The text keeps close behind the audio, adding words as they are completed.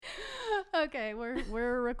Okay,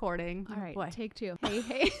 we're recording. All right, Boy. take two.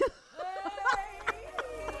 Hey.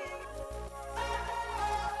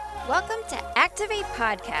 Welcome to Activate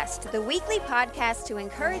Podcast, the weekly podcast to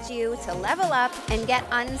encourage you to level up and get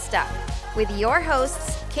unstuck with your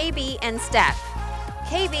hosts, KB and Steph.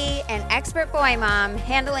 KB, an expert boy mom,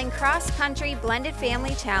 handling cross-country blended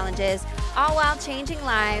family challenges, all while changing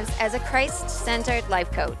lives as a Christ-centered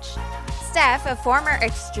life coach. Steph, a former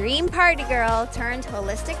extreme party girl turned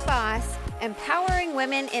holistic boss, empowering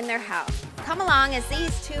women in their health. Come along as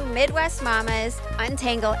these two Midwest mamas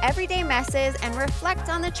untangle everyday messes and reflect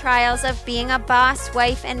on the trials of being a boss,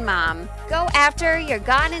 wife, and mom. Go after your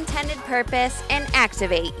God-intended purpose and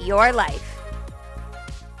activate your life.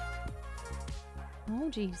 Oh,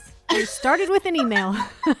 geez. We started with an email.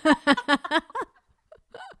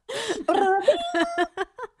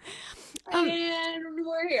 And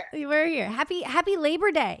we're here. We're here. Happy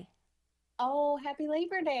Labor Day. Oh, happy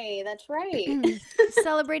Labor Day. That's right.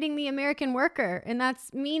 Celebrating the American worker. And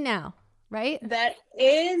that's me now, right? That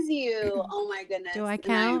is you. Oh, my goodness. Do I And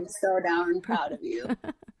count? I'm so darn proud of you.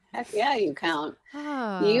 Heck yeah, you count.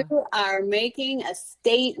 Oh. You are making a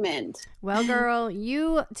statement. Well, girl,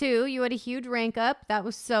 you too. You had a huge rank up. That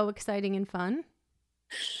was so exciting and fun.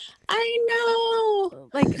 I know.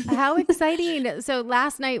 Like, how exciting. So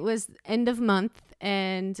last night was end of month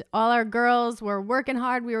and all our girls were working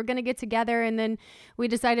hard. We were going to get together and then we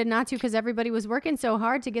decided not to because everybody was working so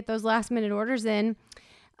hard to get those last minute orders in.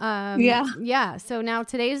 Yeah. So now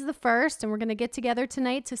today's the 1st and we're going to get together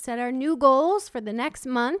tonight to set our new goals for the next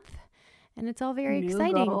month. And it's all very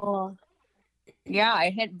exciting. Goal. Yeah, I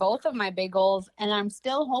hit both of my big goals and I'm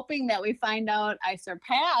still hoping that we find out I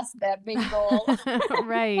surpassed that big goal.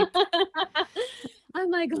 Right. I'm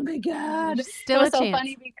like, oh my God. Still it was a so chance.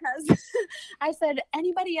 funny because I said,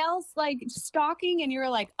 anybody else like stalking? And you were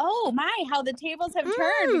like, oh my, how the tables have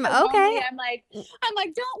turned. Because okay. normally I'm like,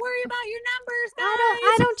 don't worry about your numbers, guys.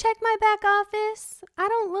 I don't check my back office. I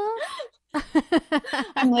don't look.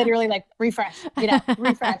 I'm literally like, refresh, get out,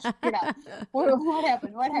 refresh, get out. What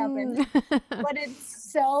happened? What happened? But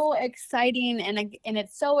it's so exciting. And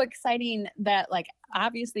it's so exciting that like,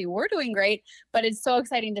 obviously we're doing great, but it's so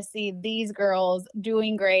exciting to see these girls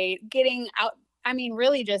doing great, getting out. I mean,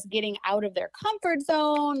 really just getting out of their comfort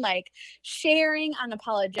zone, like sharing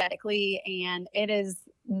unapologetically. And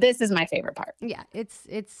this is my favorite part. Yeah,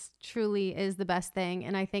 it's truly is the best thing.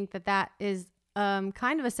 And I think that is kind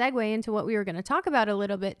of a segue into what we were going to talk about a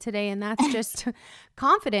little bit today. And that's just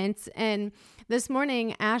confidence. And this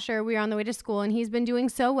morning, Asher, we were on the way to school and he's been doing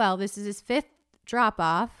so well. This is his 5th drop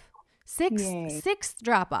off. Sixth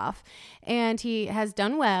drop off, and he has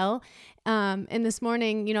done well. And this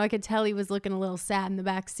morning, I could tell he was looking a little sad in the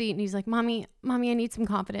back seat, and he's like, "Mommy, I need some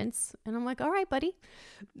confidence." And I'm like, "All right, buddy."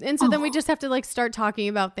 And so then we just have to like start talking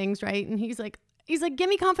about things, right? And he's like, "Give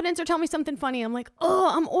me confidence or tell me something funny." I'm like,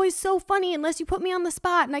 "Oh, I'm always so funny unless you put me on the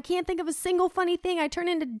spot, and I can't think of a single funny thing. I turn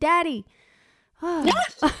into daddy."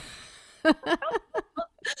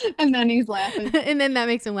 And then he's laughing. And then that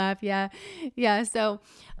makes him laugh. Yeah. So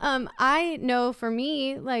I know for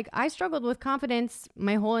me, like I struggled with confidence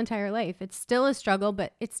my whole entire life. It's still a struggle,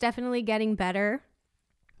 but it's definitely getting better.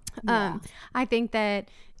 Yeah. I think that,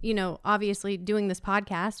 obviously doing this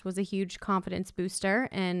podcast was a huge confidence booster,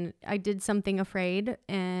 and I did something afraid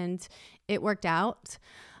and it worked out.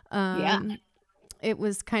 It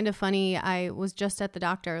was kind of funny. I was just at the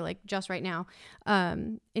doctor, like just right now.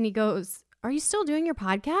 And he goes, "Are you still doing your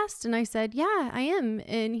podcast?" And I said, "Yeah, I am."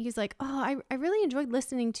 And he's like, "Oh, I really enjoyed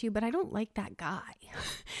listening to you, but I don't like that guy."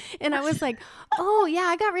 And I was like, "Oh yeah,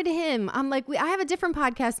 I got rid of him." I'm like, I have a different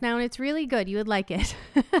podcast now and it's really good. You would like it.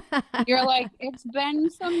 You're like, it's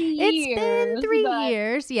been some years. It's been 3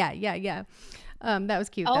 years. Yeah. That was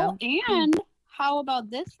cute though. And how about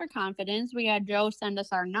this for confidence? We had Joe send us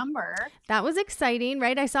our number. That was exciting,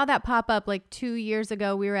 right? I saw that pop up like 2 years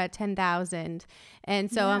ago. We were at 10,000.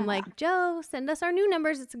 And so I'm like, "Joe, send us our new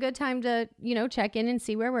numbers." It's a good time to, check in and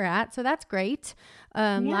see where we're at. So that's great.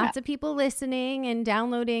 Lots of people listening and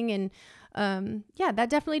downloading. And that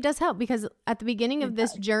definitely does help, because at the beginning of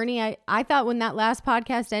this journey, I thought when that last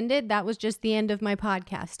podcast ended, that was just the end of my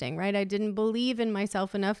podcasting, right? I didn't believe in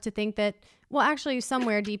myself enough to think that, well, actually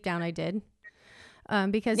somewhere deep down I did.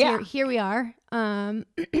 Because here we are.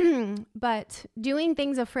 But doing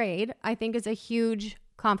things afraid, I think, is a huge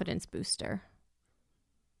confidence booster.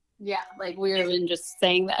 Yeah, like we were even just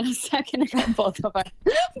saying that a second ago. Both of our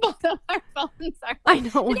phones are. I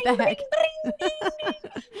know, what the heck. Ding, ding, ding.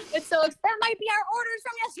 It's so that might be our orders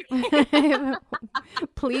from yesterday.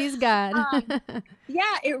 Please, God.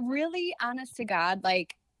 Yeah, it really, honest to God,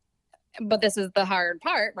 like. But this is the hard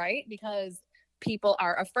part, right? Because people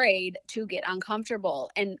are afraid to get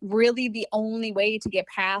uncomfortable. And really the only way to get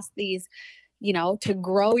past these, to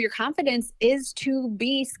grow your confidence is to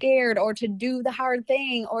be scared or to do the hard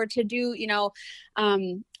thing or to do,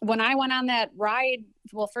 when I went on that ride,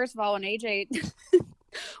 well, first of all, when AJ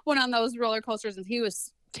went on those roller coasters and he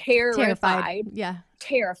was terrified. Yeah.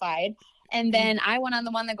 Terrified. And then I went on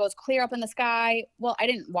the one that goes clear up in the sky. Well, I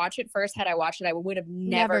didn't watch it first. Had I watched it, I would have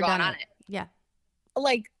never gone on it. Yeah.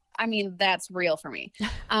 Like, I mean, that's real for me.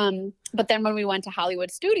 But then when we went to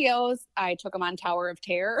Hollywood Studios, I took him on Tower of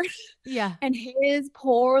Terror. Yeah. And his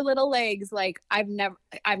poor little legs, like I've never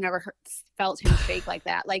felt him shake like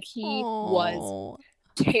that. Like he was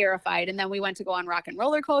terrified. And then we went to go on Rock and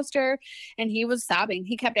Roller Coaster and he was sobbing.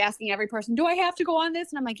 He kept asking every person, do I have to go on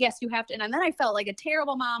this? And I'm like, yes, you have to. And then I felt like a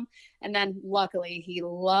terrible mom. And then luckily he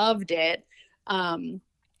loved it.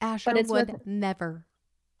 Asher would never.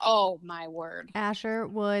 Oh my word. Asher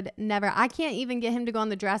would never. I can't even get him to go on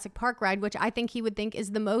the Jurassic Park ride, which I think he would think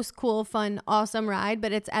is the most cool, fun, awesome ride.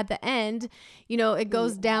 But it's at the end, it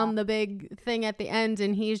goes down the big thing at the end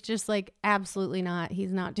and he's just like, absolutely not.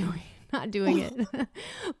 He's not doing it.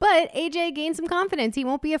 But AJ gained some confidence. He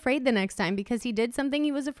won't be afraid the next time because he did something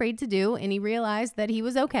he was afraid to do and he realized that he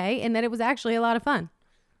was okay and that it was actually a lot of fun.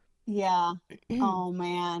 Yeah. Oh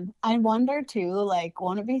man. I wonder too, like,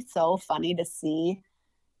 won't it be so funny to see,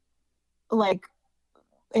 like,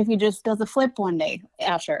 if he just does a flip one day,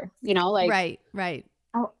 Asher, like right.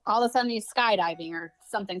 All of a sudden he's skydiving or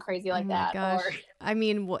something crazy like that. Gosh. Or I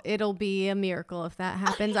mean, it'll be a miracle if that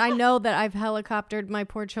happens. I know that I've helicoptered my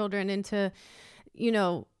poor children into,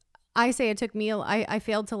 I say it took me, I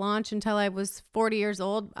failed to launch until I was 40 years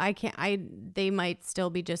old. They might still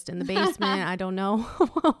be just in the basement. I don't know.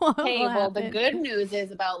 Hey, well, the good news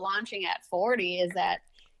is about launching at 40 is that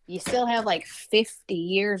you still have like 50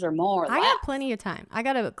 years or more left. I have plenty of time. I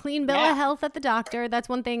got a clean bill of health at the doctor. That's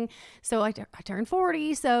one thing. So I turned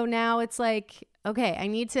 40. So now it's like, okay, I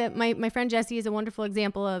need to, my friend Jessie is a wonderful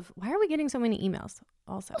example of, why are we getting so many emails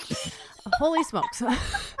also? Holy smokes.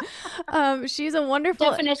 She's a wonderful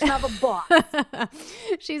definition of a boss.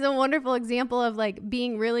 She's a wonderful example of like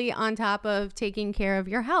being really on top of taking care of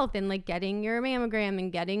your health and like getting your mammogram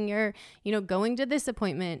and getting your, going to this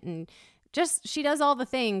appointment and just, she does all the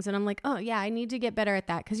things. And I'm like, oh yeah, I need to get better at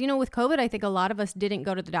that. Cause with COVID, I think a lot of us didn't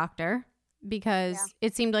go to the doctor because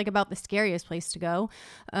it seemed like about the scariest place to go,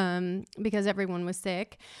 because everyone was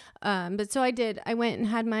sick. But so I went and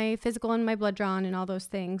had my physical and my blood drawn and all those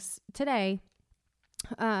things today.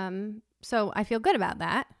 So I feel good about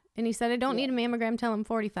that. And he said, I don't need a mammogram till I'm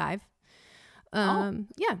 45. So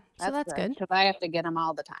that's good. Because I have to get them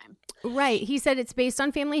all the time. Right. He said it's based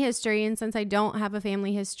on family history. And since I don't have a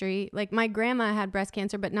family history, like my grandma had breast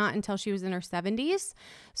cancer, but not until she was in her 70s.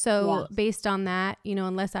 So based on that,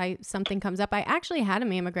 unless something comes up, I actually had a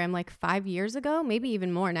mammogram like 5 years ago, maybe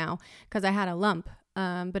even more now, because I had a lump.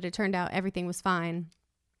 But it turned out everything was fine.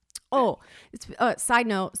 Oh, side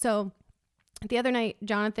note. So the other night,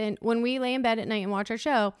 Jonathan, when we lay in bed at night and watch our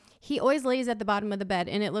show, he always lays at the bottom of the bed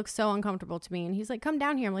and it looks so uncomfortable to me. And he's like, come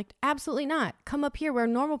down here. I'm like, absolutely not. Come up here where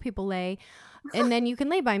normal people lay and then you can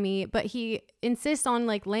lay by me. But he insists on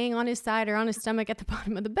like laying on his side or on his stomach at the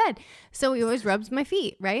bottom of the bed. So he always rubs my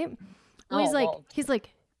feet, right? And he's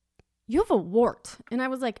like, you have a wart. And I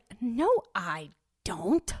was like, no, I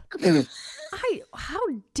don't. How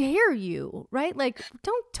dare you, right? Like,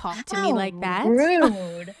 don't talk to me like that.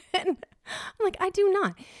 Rude. I'm like, I do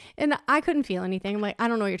not. And I couldn't feel anything. I'm like, I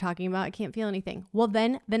don't know what you're talking about. I can't feel anything. Well,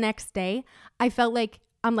 then the next day I felt like,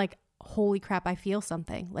 I'm like, holy crap, I feel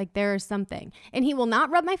something. Like there is something. And he will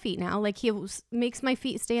not rub my feet now. Like he makes my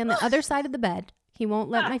feet stay on the other side of the bed. He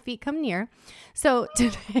won't let my feet come near. So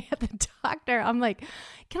today at the doctor, I'm like,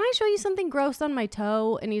 can I show you something gross on my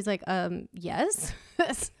toe? And he's like, yes.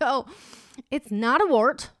 So it's not a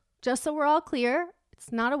wart, just so we're all clear.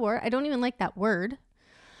 It's not a wart. I don't even like that word.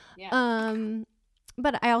 Yeah.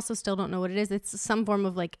 But I also still don't know what it is. It's some form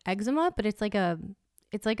of like eczema, but it's like a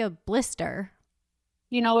blister.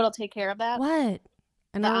 You know what'll take care of that? What?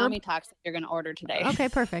 The Omnitox you're going to order today. Okay,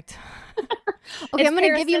 perfect. Okay, I'm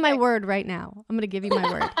going to give you my word right now. I'm going to give you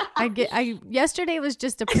my word. Yesterday was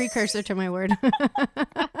just a precursor to my word.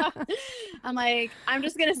 I'm like, I'm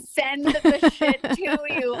just going to send the shit to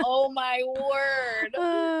you. Oh my word.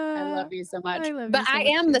 I love you so much. I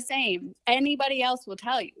am the same. Anybody else will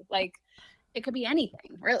tell you. Like, it could be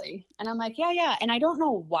anything, really. And I'm like, yeah. And I don't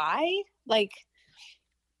know why. Like,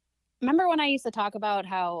 remember when I used to talk about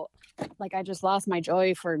how, like, I just lost my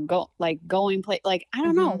joy for going play. Like, I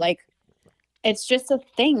don't know. Like, it's just a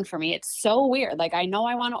thing for me. It's so weird. Like, I know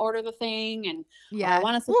I want to order the thing and or I Yeah.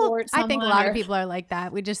 want to Well, support I someone. think a lot of or- people are like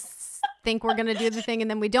that. We just think we're going to do the thing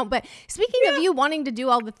and then we don't. But speaking of you wanting to do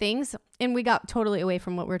all the things, and we got totally away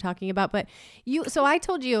from what we're talking about, but so I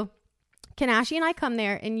told you, can Ashley and I come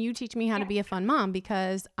there and you teach me how to be a fun mom,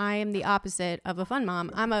 because I am the opposite of a fun mom.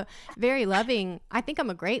 I'm a very loving, I think I'm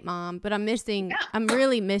a great mom, but I'm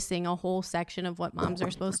really missing a whole section of what moms are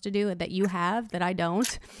supposed to do that you have that I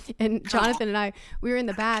don't. And Jonathan and I, we were in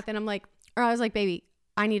the bath and I was like, baby,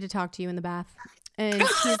 I need to talk to you in the bath. And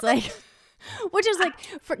he's like, which is like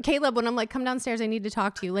for Caleb, when I'm like, come downstairs, I need to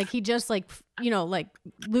talk to you. Like he just like, like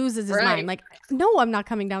loses his mind. Like, no, I'm not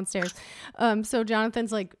coming downstairs. So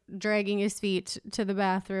Jonathan's like dragging his feet to the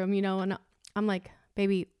bathroom, and I'm like,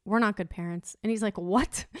 baby, we're not good parents. And he's like,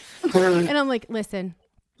 what? And I'm like, listen,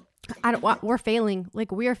 we're failing.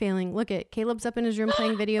 Like we are failing. Look at Caleb's up in his room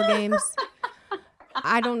playing video games.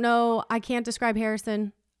 I don't know. I can't describe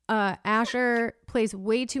Harrison. Asher plays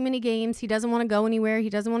way too many games. He doesn't want to go anywhere. He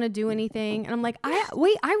doesn't want to do anything. And I'm like,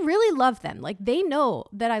 I really love them. Like they know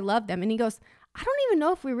that I love them. And he goes, I don't even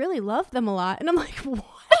know if we really love them a lot. And I'm like,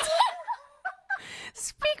 what?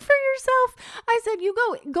 Speak for yourself. I said, you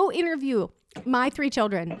go interview my 3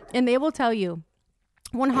 children and they will tell you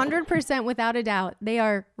 100% without a doubt, they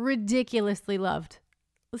are ridiculously loved.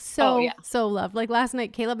 So loved. Like last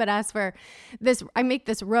night, Caleb had asked for this. I make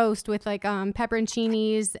this roast with like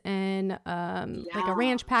pepperoncinis and like a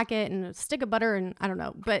ranch packet and a stick of butter and I don't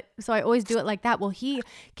know. But so I always do it like that. Well,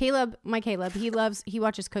 Caleb, he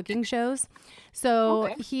watches cooking shows.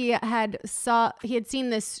 So he had seen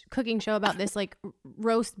this cooking show about this like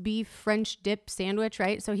roast beef French dip sandwich,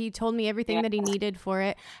 right? So he told me everything that he needed for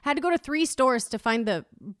it. Had to go to 3 stores to find the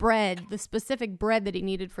specific bread that he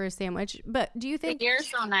needed for a sandwich. But do you think you're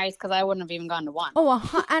so nice, because I wouldn't have even gone to one.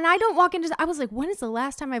 And I don't walk into. I was like, when is the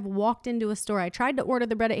last time I've walked into a store? I tried to order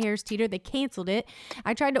the bread at Harris Teeter, they canceled it.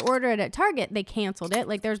 I tried to order it at Target, they canceled it.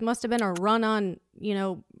 Like must have been a run on,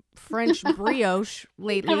 French brioche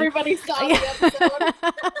lately. Everybody saw the episode.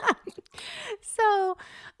 So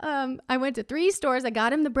I went to 3 stores. I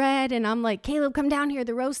got him the bread and I'm like, Caleb, come down here.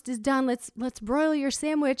 The roast is done. Let's broil your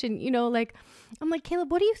sandwich. And, I'm like,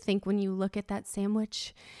 Caleb, what do you think when you look at that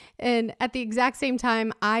sandwich? And at the exact same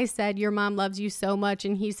time, I said, your mom loves you so much.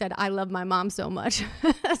 And he said, I love my mom so much.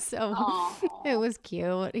 So It was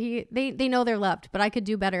cute. They know they're loved, but I could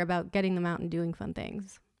do better about getting them out and doing fun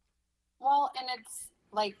things. Well, and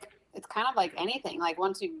it's kind of like anything. Like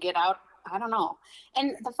once you get out, I don't know.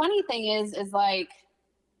 And the funny thing is like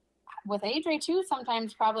with AJ too,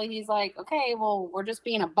 sometimes probably he's like, okay, well, we're just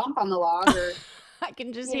being a bump on the log, or I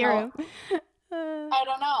can just hear him. I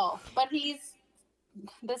don't know. But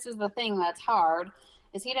this is the thing that's hard,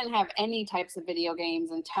 is he didn't have any types of video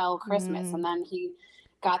games until Christmas. And then he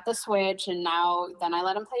got the Switch, and then I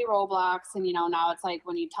let him play Roblox, and now it's like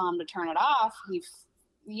when you tell him to turn it off, he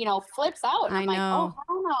flips out. And I'm like, oh,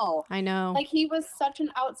 hell no. I know. Like he was such an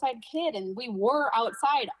outside kid, and we were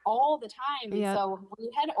outside all the time. And so we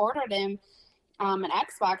had ordered him an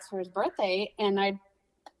Xbox for his birthday, and I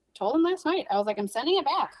told him last night, I was like, I'm sending it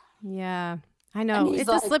back. Yeah, I know. It's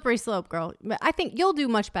like, a slippery slope, girl. But I think you'll do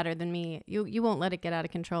much better than me. You won't let it get out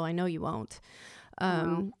of control. I know you won't.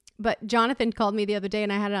 No. But Jonathan called me the other day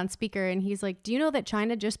and I had it on speaker and he's like, do you know that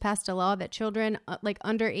China just passed a law that children like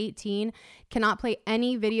under 18 cannot play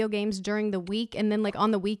any video games during the week, and then like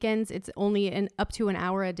on the weekends it's only up to an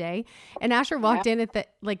hour a day? And Asher walked in at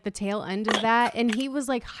the tail end of that and he was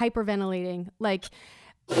like hyperventilating. Like,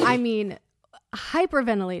 I mean,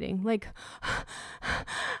 hyperventilating. Like,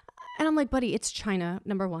 and I'm like, buddy, it's China,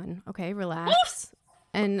 number 1. Okay, relax.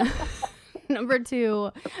 And number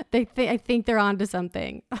 2, I think they're onto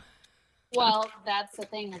something. Well, that's the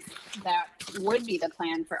thing that would be the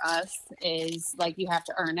plan for us, is like you have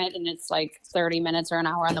to earn it, and it's like 30 minutes or an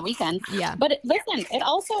hour on the weekend. Yeah. But listen, it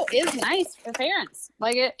also is nice for parents.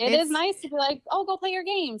 Like it is nice to be like, oh, go play your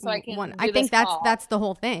game so I can. I think that's the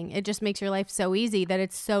whole thing. It just makes your life so easy that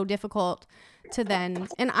it's so difficult to then.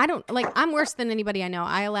 And I don't like. I'm worse than anybody I know.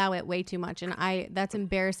 I allow it way too much, and that's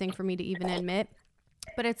embarrassing for me to even admit.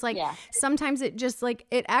 But it's like sometimes it just like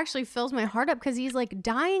it actually fills my heart up because he's like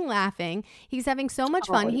dying laughing. He's having so much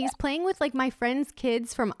fun. He's playing with like my friend's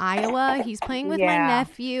kids from Iowa. He's playing with my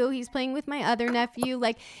nephew. He's playing with my other nephew.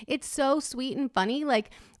 Like it's so sweet and funny. Like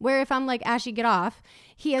where if I'm like, Ashley, get off.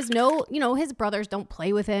 He has no, his brothers don't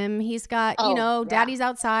play with him. He's got, daddy's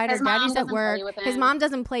outside or daddy's at work. His mom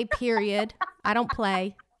doesn't play, period. I don't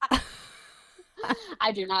play.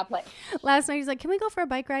 I do not play. Last night he's like, can we go for a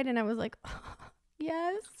bike ride? And I was like,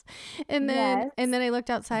 yes. And then I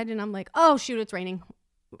looked outside and I'm like, oh shoot, it's raining.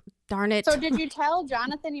 Darn it. So did you tell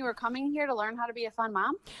Jonathan you were coming here to learn how to be a fun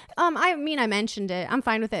mom? I mean, I mentioned it. I'm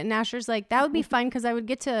fine with it. And Asher's like, that would be fun because I would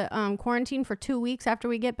get to quarantine for 2 weeks after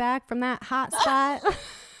we get back from that hot spot.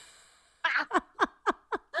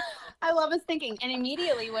 I love his thinking. And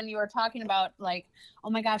immediately when you were talking about like, oh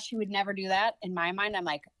my gosh, she would never do that. In my mind, I'm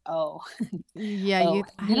like, oh, yeah,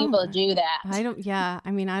 he will do that. I don't. Yeah, I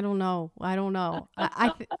mean, I don't know. I don't know.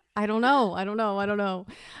 I don't know.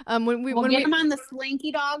 We'll get him on the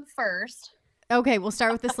Slinky Dog first. Okay, we'll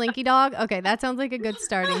start with the Slinky Dog. Okay, that sounds like a good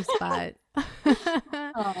starting spot.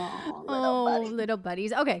 Little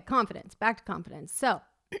buddies. Okay, confidence. Back to confidence. So,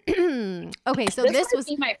 okay, so this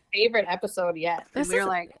was my favorite episode yet.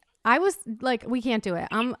 I was like, we can't do it.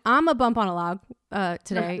 I'm a bump on a log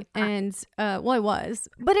today, and well, I was,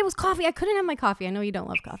 but it was coffee. I couldn't have my coffee. I know you don't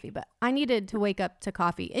love coffee, but I needed to wake up to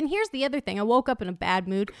coffee. And here's the other thing: I woke up in a bad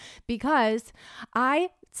mood because I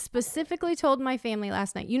specifically told my family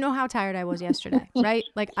last night. You know how tired I was yesterday, right?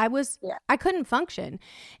 Like I couldn't function,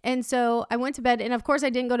 and so I went to bed. And of course,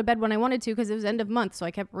 I didn't go to bed when I wanted to because it was end of month, so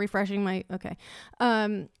I kept refreshing my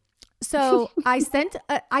So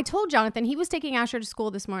I told Jonathan, he was taking Asher to school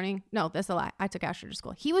this morning. No, that's a lie. I took Asher to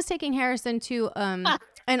school. He was taking Harrison to an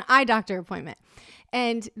eye doctor appointment,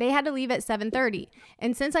 and they had to leave at 7:30.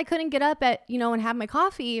 And since I couldn't get up at, and have my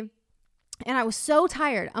coffee, and I was so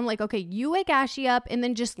tired, I'm like, okay, you wake Ashy up and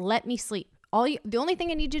then just let me sleep. The only thing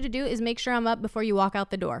I need you to do is make sure I'm up before you walk out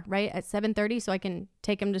the door, right? At 7:30 so I can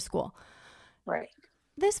take him to school. Right.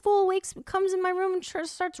 This fool comes in my room and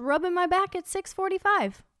starts rubbing my back at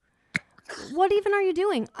 6:45. What even are you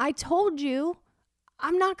doing? I told you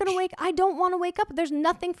I'm not going to I don't want to wake up. There's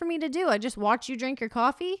nothing for me to do. I just watch you drink your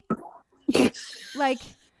coffee. Like,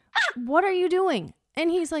 what are you doing? And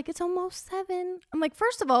he's like, it's almost 7. I'm like,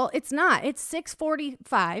 first of all, it's not. It's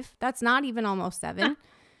 6:45. That's not even almost 7.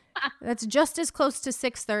 That's just as close to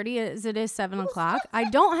 6:30 as it is 7 o'clock. I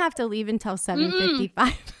don't have to leave until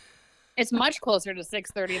 7:55. It's much closer to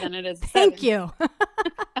 6:30 than it is 7. Thank you.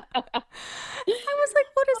 I was like,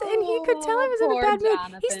 what is it? And he could tell I was in a bad mood.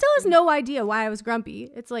 Jonathan. He still has no idea why I was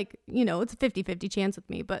grumpy. It's like, it's a 50-50 chance with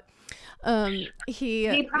me. But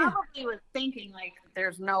he probably was thinking like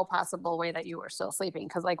there's no possible way that you were still sleeping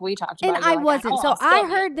because like we talked about. And I wasn't. So I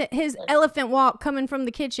heard that his elephant walk coming from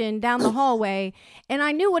the kitchen down the hallway, and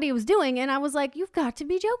I knew what he was doing. And I was like, you've got to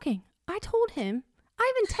be joking. I told him.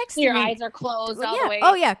 I even texted Your him. eyes are closed all the way.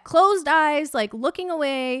 Oh, yeah. Closed eyes, like looking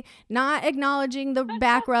away, not acknowledging the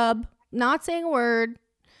back rub, not saying a word.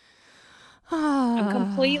 I'm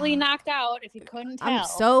completely knocked out if you couldn't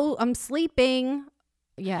tell. I'm sleeping.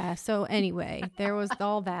 Yeah. So anyway, there was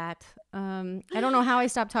all that. I don't know how I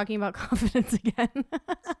stopped talking about confidence again.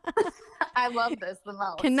 I love this the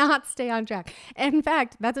most. Cannot stay on track. And in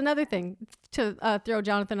fact, that's another thing to throw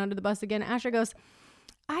Jonathan under the bus again. Asher goes,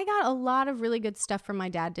 I got a lot of really good stuff from my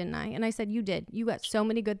dad, didn't I? And I said, you did. You got so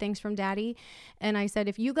many good things from daddy. And I said,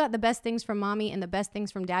 if you got the best things from mommy and the best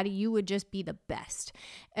things from daddy, you would just be the best.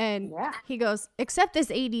 And he goes, except this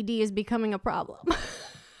ADD is becoming a problem.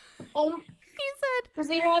 Oh, he said, does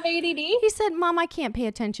he have ADD? He said, Mom, I can't pay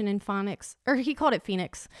attention in phonics. Or he called it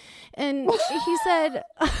Phoenix. And he said,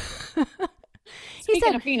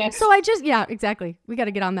 Speaking of Phoenix. So yeah, exactly. We got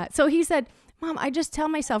to get on that. So he said, Mom, I just tell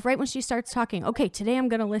myself right when she starts talking, okay, today I'm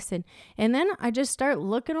going to listen. And then I just start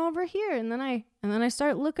looking over here. And then I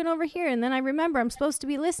start looking over here. And then I remember I'm supposed to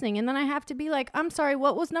be listening. And then I have to be like, I'm sorry,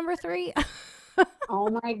 what was number 3?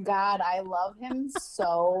 Oh my God. I love him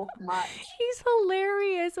so much. He's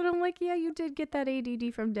hilarious. And I'm like, yeah, you did get that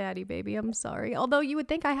ADD from daddy, baby. I'm sorry. Although you would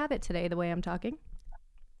think I have it today, the way I'm talking.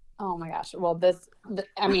 Oh my gosh. Well,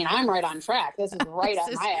 I'm right on track. This is right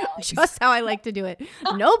up my alley. Just how I like to do it.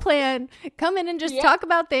 No plan. Come in and just talk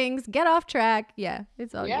about things. Get off track. Yeah,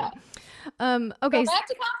 it's all good. Okay. So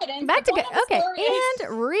back to confidence. Okay.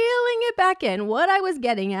 And reeling it back in. What I was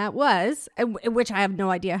getting at was, which I have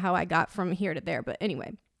no idea how I got from here to there, but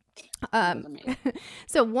anyway.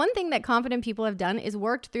 So one thing that confident people have done is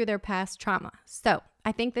worked through their past trauma. So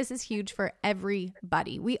I think this is huge for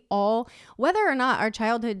everybody. We all, whether or not our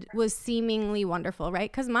childhood was seemingly wonderful,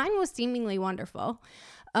 right? Because mine was seemingly wonderful.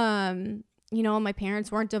 My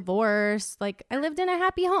parents weren't divorced. Like I lived in a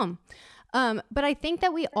happy home. But I think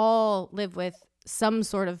that we all live with some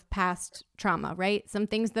sort of past trauma, right? Some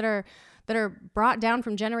things that are brought down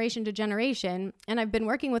from generation to generation. And I've been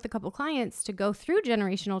working with a couple clients to go through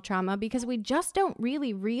generational trauma because we just don't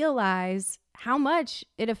really realize how much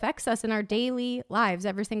it affects us in our daily lives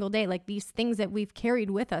every single day. Like these things that we've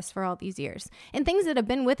carried with us for all these years and things that have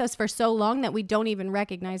been with us for so long that we don't even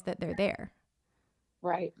recognize that they're there.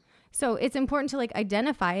 Right. So it's important to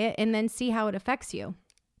identify it and then see how it affects you.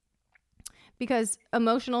 because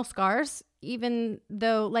emotional scars, even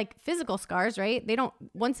though like physical scars, right? They don't,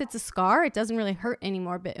 once it's a scar, it doesn't really hurt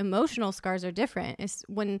anymore, but emotional scars are different. It's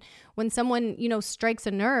when someone, you know, strikes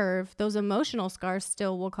a nerve, those emotional scars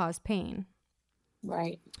still will cause pain.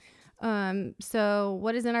 Right. So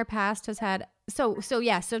what is in our past has had, so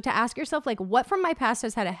to ask yourself, like, what from my past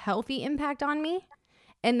has had a healthy impact on me?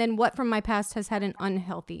 And then what from my past has had an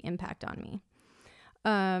unhealthy impact on me?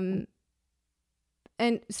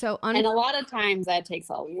 And a lot of times that takes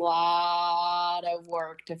a lot of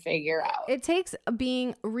work to figure out. It takes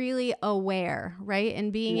being really aware, right?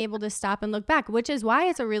 And being able to stop and look back, which is why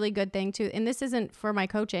it's a really good thing too. And this isn't for my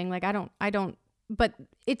coaching. Like I don't, but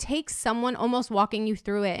it takes someone almost walking you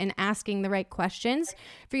through it and asking the right questions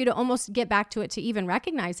for you to almost get back to it, to even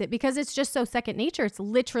recognize it, because it's just so second nature. It's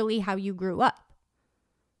literally how you grew up.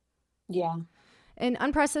 Yeah. And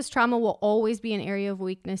unprocessed trauma will always be an area of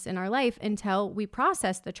weakness in our life until we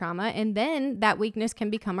process the trauma. And then that weakness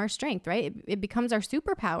can become our strength, right? It becomes our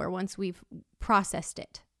superpower once we've processed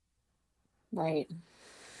it. Right.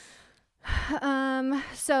 If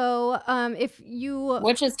you...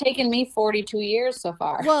 Which has taken me 42 years so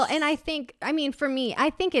far. Well, and I think, I mean, for me,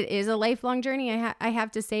 I think it is a lifelong journey. I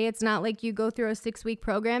have to say, it's not like you go through a 6-week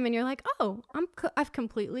program and you're like, oh, I've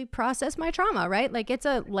completely processed my trauma, right? Like it's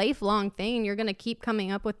a lifelong thing, and you're going to keep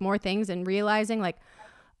coming up with more things and realizing like,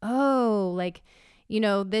 oh, like, you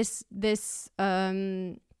know,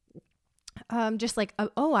 just like,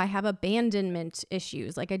 oh, I have abandonment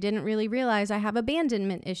issues. Like I didn't really realize I have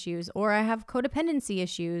abandonment issues, or I have codependency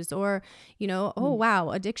issues, or, you know, oh, wow,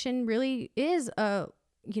 addiction really is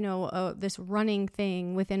this running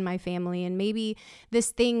thing within my family. And maybe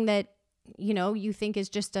this thing that, you know, you think is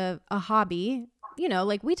just a hobby, you know,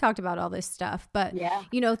 like we talked about all this stuff, but,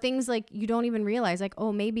 you know, things like you don't even realize like,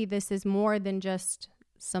 oh, maybe this is more than just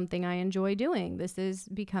something I enjoy doing. This is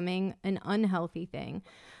becoming an unhealthy thing.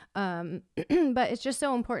 But it's just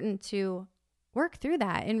so important to work through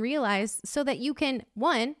that and realize, so that you can,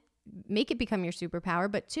 one, make it become your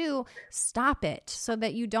superpower, but two, stop it so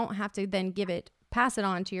that you don't have to then pass it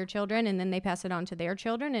on to your children, and then they pass it on to their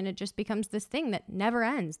children. And it just becomes this thing that never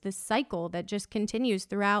ends, this cycle that just continues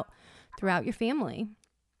throughout your family.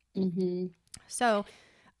 Mm-hmm. So,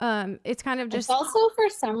 it's kind of just... It's also, for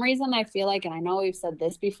some reason, I feel like, and I know we've said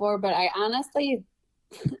this before, but I honestly,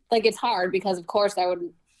 like, it's hard because of course I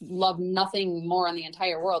would love nothing more in the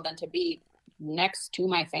entire world than to be next to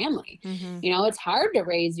my family. Mm-hmm. You know, it's hard to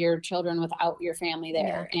raise your children without your family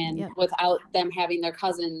there, and without them having their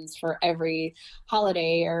cousins for every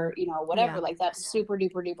holiday or, you know, whatever. Like that's super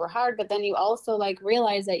duper duper hard. But then you also like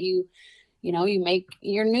realize that you make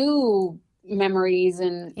your new memories,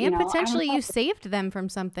 and potentially you saved them from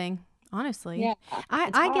something. Honestly,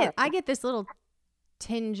 I get this little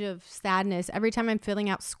tinge of sadness every time I'm filling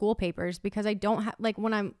out school papers, because I don't have, like,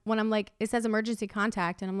 when I'm like, it says emergency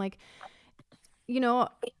contact, and I'm like, you know,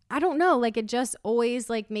 I don't know, like it just always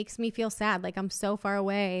like makes me feel sad, like I'm so far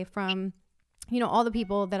away from, you know, all the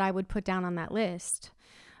people that I would put down on that list.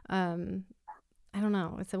 I don't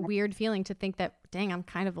know, it's a weird feeling to think that, dang, I'm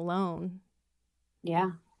kind of alone. Yeah,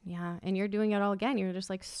 and you're doing it all again. You're just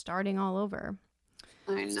like starting all over.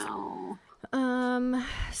 I know.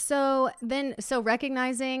 So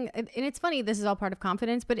recognizing, and it's funny, this is all part of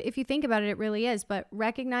confidence, but if you think about it, it really is, but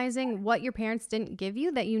recognizing what your parents didn't give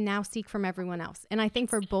you that you now seek from everyone else. And I think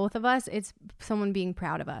for both of us, it's someone being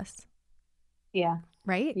proud of us. Yeah.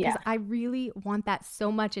 Right? Because I really want that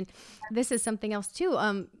so much. And this is something else too.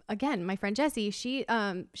 Again, my friend Jessie,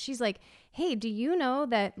 she's like, hey, do you know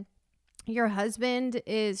that your husband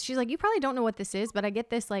is, she's like, you probably don't know what this is, but I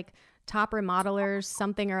get this like Top Remodelers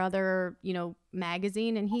something or other, you know,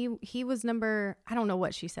 magazine, and he was number, I don't know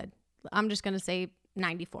what she said, I'm just gonna say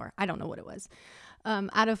 94, I don't know what it was,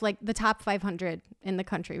 out of like the top 500 in the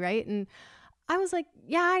country, right? And I was like,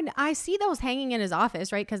 yeah, I see those hanging in his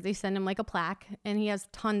office, right? Because they send him like a plaque, and he has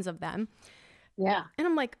tons of them. Yeah. And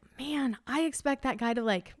I'm like, man, I expect that guy to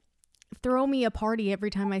like throw me a party every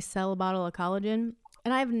time I sell a bottle of collagen,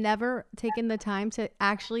 and I've never taken the time to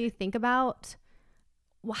actually think about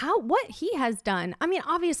what he has done. I mean,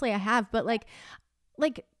 obviously I have, but like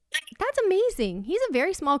that's amazing. He's a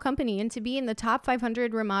very small company, and to be in the top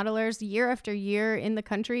 500 remodelers year after year in the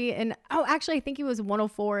country. And actually I think he was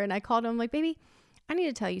 104, and I called him like, baby, I need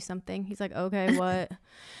to tell you something. He's like, okay, what?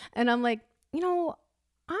 And I'm like, you know,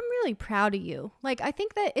 I'm really proud of you. Like, I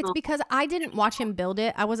think that it's because I didn't watch him build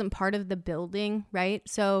it. I wasn't part of the building, right?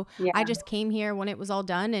 So I just came here when it was all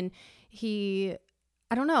done, and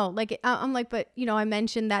I don't know. Like, I'm like, but you know, I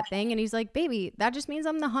mentioned that thing and he's like, baby, that just means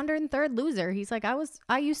I'm the 103rd loser. He's like,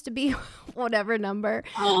 I used to be whatever number.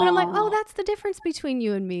 But I'm like, oh, that's the difference between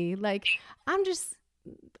you and me. Like,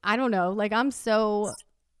 I don't know. Like, I'm just so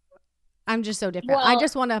different. Well, I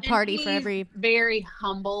just want to party for he's every. very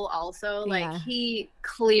humble also. Like Yeah.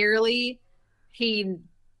 he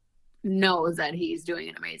knows that he's doing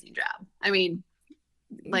an amazing job. I mean,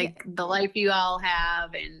 like the life you all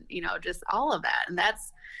have and, you know, just all of that. And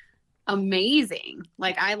that's amazing.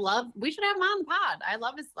 Like we should have him on the pod. I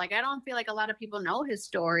love his, like, I don't feel like a lot of people know his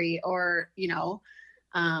story or, you know,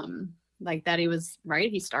 like that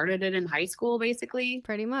he started it in high school basically.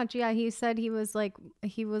 Pretty much. Yeah. He said he was like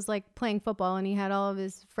playing football and he had all of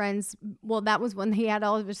his friends. Well, that was when he had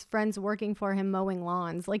all of his friends working for him mowing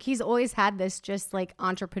lawns. Like he's always had this just like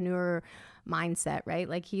entrepreneur mindset, right?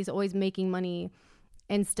 Like he's always making money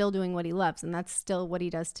and still doing what he loves. And that's still what he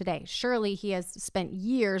does today. Surely he has spent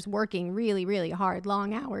years working really, really hard,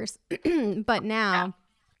 long hours. But now,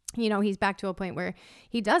 you know, he's back to a point where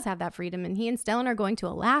he does have that freedom, and he and Stellan are going to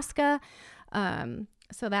Alaska.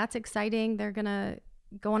 So that's exciting. They're going to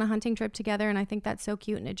go on a hunting trip together. And I think that's so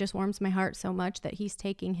cute. And it just warms my heart so much that he's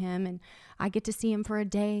taking him and I get to see him for a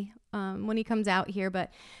day when he comes out here.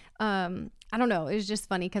 But I don't know. It was just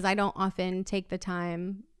funny because I don't often take the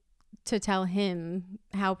time to tell him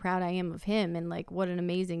how proud I am of him and like what an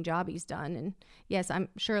amazing job he's done. And yes,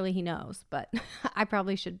 surely he knows, but I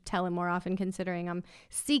probably should tell him more often considering I'm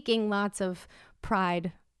seeking lots of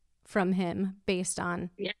pride from him based on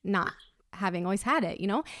not having always had it, you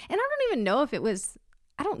know? And I don't even know if it was,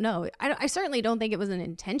 I don't know. I certainly don't think it was an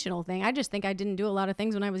intentional thing. I just think I didn't do a lot of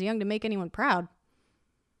things when I was young to make anyone proud.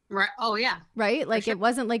 Right. Oh yeah. Right. Like it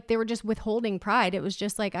wasn't like they were just withholding pride. It was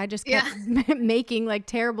just like I just kept making like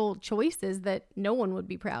terrible choices that no one would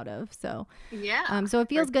be proud of. So so it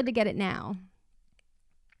feels good to get it now.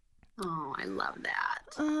 Oh, I love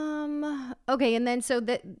that. Okay, and then so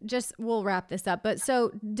that just we'll wrap this up. But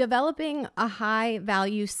so developing a high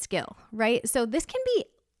value skill, right? So this can be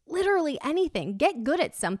literally anything. Get good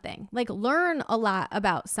at something. Like learn a lot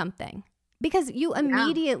about something. Because you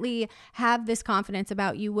immediately have this confidence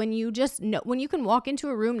about you when you just know, when you can walk into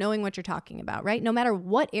a room knowing what you're talking about, right? No matter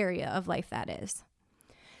what area of life that is.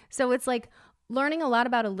 So it's like learning a lot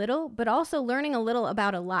about a little, but also learning a little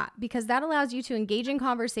about a lot, because that allows you to engage in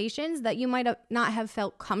conversations that you might not have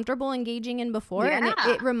felt comfortable engaging in before. And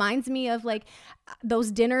it reminds me of like those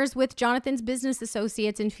dinners with Jonathan's business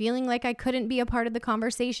associates and feeling like I couldn't be a part of the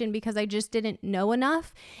conversation because I just didn't know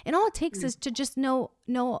enough. And all it takes is to just know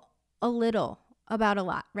a little about a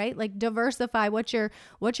lot, right? Like diversify what you're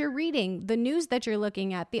reading, the news that you're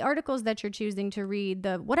looking at, the articles that you're choosing to read,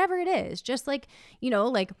 the whatever it is. Just like, you know,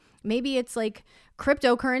 like maybe it's like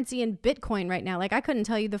cryptocurrency and Bitcoin right now. Like I couldn't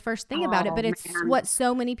tell you the first thing about it, but it's what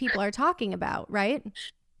so many people are talking about, right?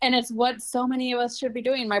 And it's what so many of us should be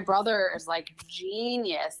doing. My brother is like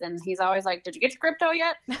genius, and he's always like, "Did you get your crypto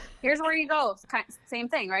yet? Here's where you go." Same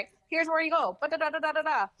thing, right? Here's where you go.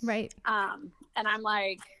 Right. And I'm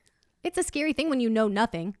like, it's a scary thing when you know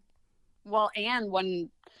nothing. Well, and when,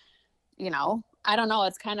 you know, I don't know,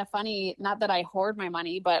 it's kind of funny, not that I hoard my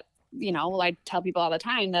money, but, you know, I tell people all the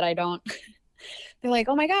time that I don't. They're like,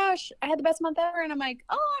 "Oh my gosh, I had the best month ever." And I'm like,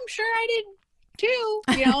 "Oh, I'm sure I did too."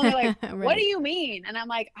 You know, they're like, right. "What do you mean?" And I'm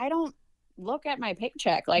like, "I don't look at my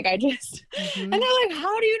paycheck. Like I just," and they're like,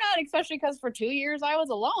 "How do you not?" Especially because for 2 years I was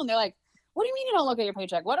alone. They're like, "What do you mean you don't look at your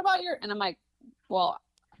paycheck? What about your," and I'm like, "Well,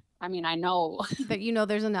 I mean, I know that, you know,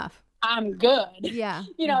 there's enough. I'm good." Yeah.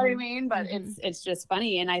 You know what I mean? But it's just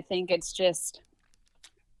funny. And I think it's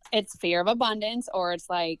fear of abundance, or it's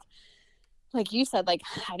like you said, like,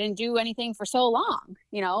 I didn't do anything for so long,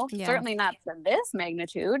 you know, certainly not to this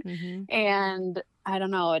magnitude. And I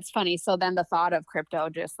don't know, it's funny. So then the thought of crypto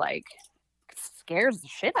just like scares the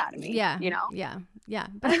shit out of me. Yeah. You know? Yeah.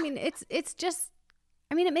 But I mean, it's just,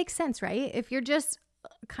 I mean, it makes sense, right? If you're just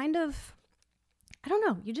kind of, I don't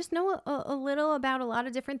know, you just know a little about a lot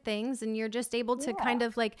of different things, and you're just able to kind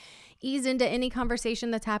of like ease into any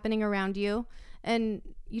conversation that's happening around you, and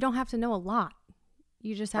you don't have to know a lot.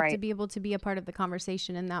 You just have to be able to be a part of the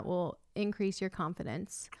conversation, and that will increase your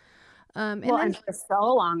confidence. And for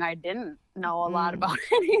so long, I didn't know a lot about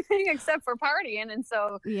anything except for partying. And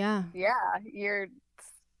so, you're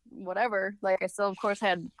whatever. Like I still, of course,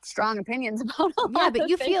 had strong opinions about a lot but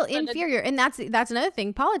you things, feel inferior. And that's another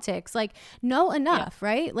thing. Politics, like know enough,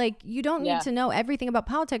 right? Like you don't need to know everything about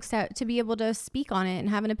politics to be able to speak on it and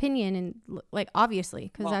have an opinion. And like,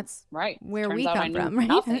 obviously, because that's where we come from,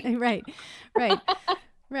 right? Right.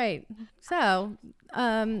 Right. So,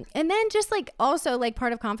 and then just like also like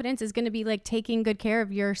part of confidence is going to be like taking good care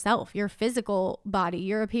of yourself, your physical body,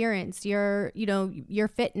 your appearance, your, you know, your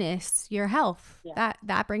fitness, your health. Yeah.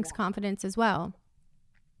 That brings confidence as well.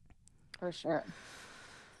 For sure.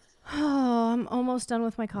 Oh, I'm almost done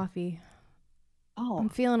with my coffee. Oh, I'm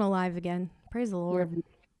feeling alive again. Praise the Lord. you're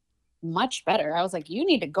much better. I was like, you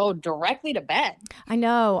need to go directly to bed. I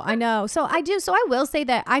know. So I will say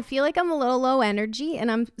that I feel like I'm a little low energy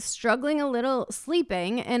and I'm struggling a little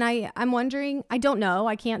sleeping. And I'm wondering, I don't know.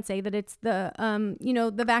 I can't say that it's the, you know,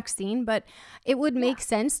 the vaccine, but it would make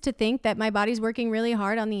sense to think that my body's working really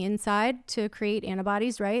hard on the inside to create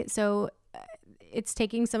antibodies, right? So it's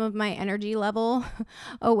taking some of my energy level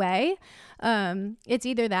away. It's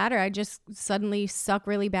either that or I just suddenly suck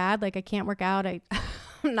really bad. Like I can't work out.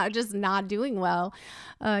 I'm not doing well.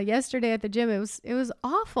 Yesterday at the gym, it was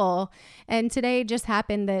awful. And today just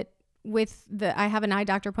happened that I have an eye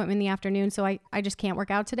doctor appointment in the afternoon. So I just can't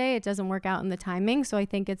work out today. It doesn't work out in the timing. So I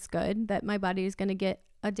think it's good that my body is going to get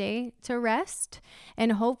a day to rest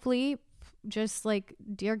and hopefully just like,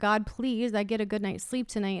 dear God, please, I get a good night's sleep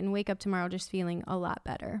tonight and wake up tomorrow just feeling a lot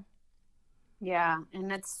better. Yeah.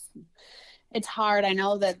 And it's hard. I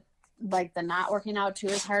know that like the not working out too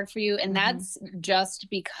is hard for you. And that's just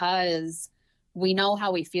because we know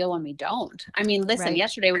how we feel when we don't. I mean, listen,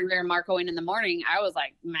 yesterday when we were Marcoing in the morning, I was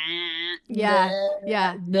like, man, yeah.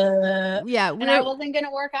 And I wasn't going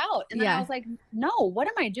to work out. And then I was like, no, what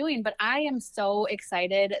am I doing? But I am so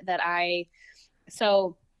excited that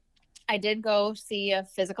so I did go see a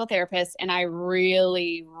physical therapist and I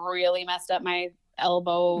really, really messed up my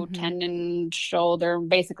elbow, tendon, shoulder,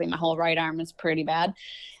 basically my whole right arm is pretty bad.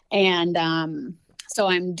 And so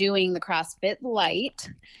I'm doing the CrossFit Lite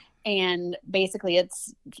and basically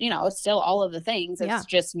it's, you know, it's still all of the things. It's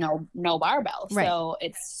just no barbell. Right. So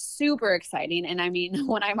it's super exciting. And I mean,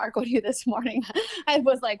 when I marked you this morning, I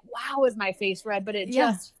was like, wow, is my face red? But it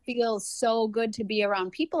just feels so good to be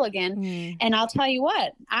around people again. And I'll tell you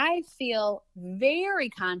what, I feel very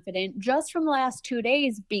confident just from the last 2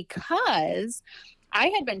 days because I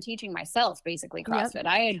had been teaching myself basically CrossFit.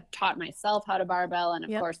 I had taught myself how to barbell and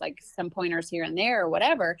of course like some pointers here and there or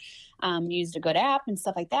whatever, used a good app and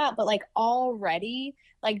stuff like that. But like already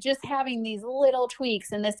like just having these little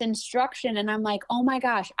tweaks and this instruction. And I'm like, oh my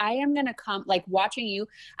gosh, I am going to come like watching you.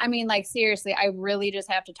 I mean, like, seriously, I really just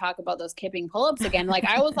have to talk about those kipping pull-ups again. Like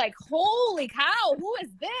I was like, holy cow, who is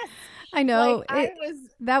this? I know. Like,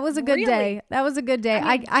 that was a good day. That was a good day.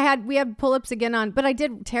 I mean, we had pull-ups again but I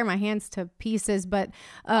did tear my hands to pieces. But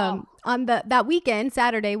on that weekend,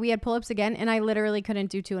 Saturday, we had pull-ups again and I literally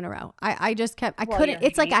couldn't do 2 in a row. I just kept, I couldn't,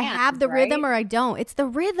 it's like I have the rhythm or I don't. It's the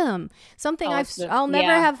rhythm. Something I'll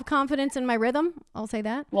never have confidence in my rhythm. I'll say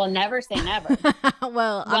that. Well, never say never.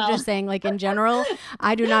 well, I'm just saying like in general,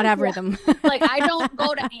 I do not have rhythm. Like I don't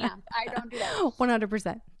go to amp. I don't do that.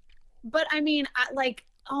 100%. But I mean, like,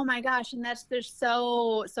 oh my gosh. And that's just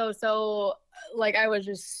so like, I was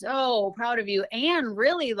just so proud of you and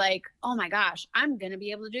really like, oh my gosh, I'm going to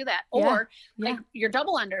be able to do that. Or like your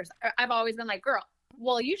double unders. I've always been like, girl,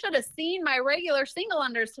 well, you should have seen my regular single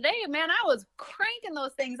unders today. Man, I was cranking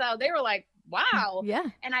those things out. They were like, wow. Yeah.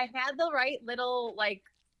 And I had the right little like,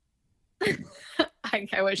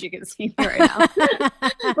 I wish you could see me right now.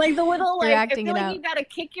 Like the little, like, I feel like you got to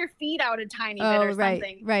kick your feet out a tiny bit or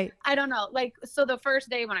something. Right. I don't know. Like, so the first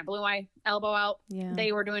day when I blew my elbow out,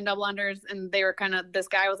 they were doing double unders and they were this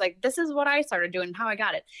guy was like, this is what I started doing, how I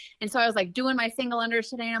got it. And so I was like doing my single unders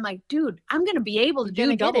today. And I'm like, dude, I'm going to be able to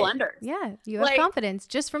do double unders. Yeah. You have confidence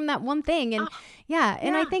just from that one thing. And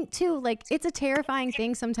and I think too, like it's a terrifying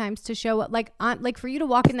thing sometimes to show up, like for you to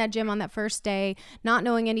walk in that gym on that first day, not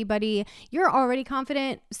knowing anybody, you're already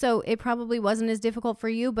confident. So it probably wasn't as difficult for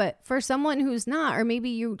you, but for someone who's not, or maybe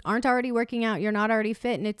you aren't already working out, you're not already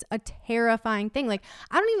fit. And it's a terrifying thing. Like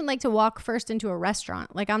I don't even like to walk first into a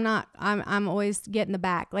restaurant. Like I'm always getting the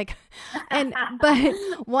back. Like, but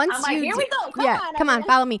once I'm like, here we go. Come on,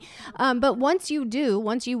 follow me. But once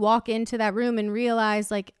you walk into that room and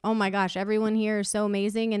realize like, oh my gosh, everyone here is so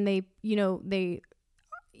amazing. And I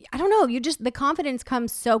don't know, the confidence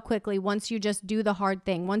comes so quickly once you just do the hard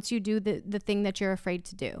thing, once you do the thing that you're afraid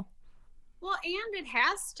to do. Well, and it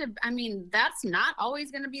has to, I mean, that's not always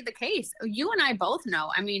going to be the case. You and I both know,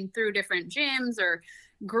 I mean, through different gyms or,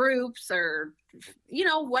 groups or,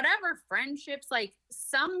 whatever, friendships, like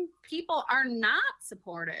some people are not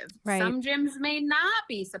supportive. Right. Some gyms may not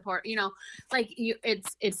be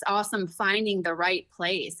it's awesome finding the right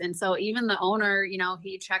place. And so even the owner,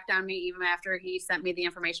 he checked on me even after he sent me the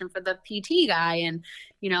information for the PT guy and,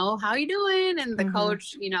 how you doing? And the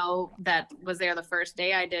coach, that was there the first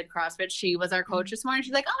day I did CrossFit, she was our coach this morning.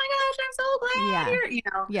 She's like, oh my gosh, I'm so glad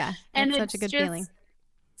you're, Yeah. And it's such a good feeling.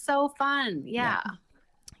 So fun. Yeah.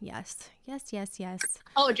 Yes.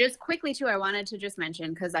 Oh, just quickly too, I wanted to just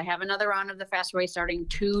mention, because I have another round of the Fast Race starting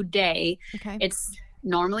today. Okay. It's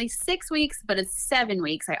normally 6 weeks, but it's 7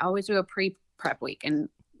 weeks. I always do a pre-prep week, and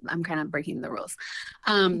I'm kind of breaking the rules.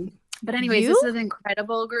 But anyways, this is an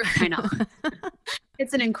incredible group. I know.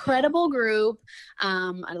 It's an incredible group.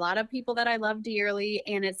 A lot of people that I love dearly.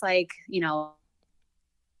 And it's like,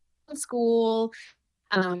 school,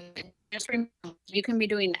 just remember, you can be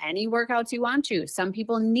doing any workouts you want to. Some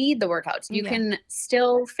people need the workouts. You can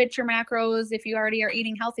still fit your macros if you already are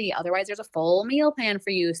eating healthy. Otherwise, there's a full meal plan for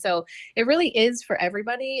you. So it really is for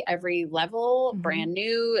everybody, every level, brand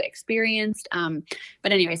new, experienced.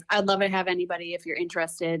 But anyways, I'd love to have anybody if you're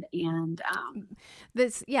interested. And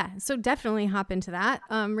so definitely hop into that.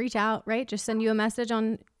 Reach out, right? Just send you a message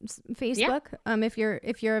on Facebook.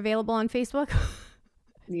 If you're available on Facebook.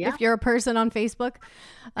 Yeah. If you're a person on Facebook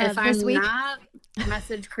if I'm not,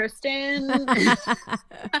 message Kristen.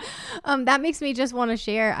 That makes me just want to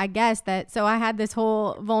share, I guess, so I had this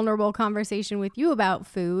whole vulnerable conversation with you about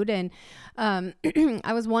food, and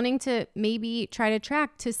I was wanting to maybe try to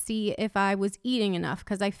track to see if I was eating enough,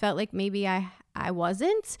 because I felt like maybe I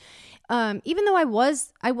wasn't, even though I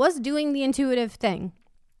was doing the intuitive thing.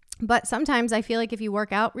 But sometimes I feel like if you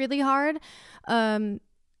work out really hard,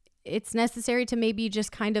 it's necessary to maybe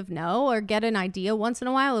just kind of know or get an idea once in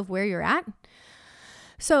a while of where you're at.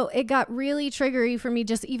 So it got really triggery for me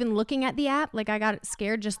just even looking at the app. Like I got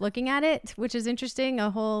scared just looking at it, which is interesting,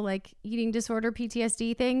 a whole like eating disorder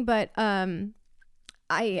PTSD thing. But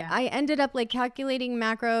I ended up like calculating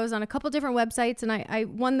macros on a couple different websites, and I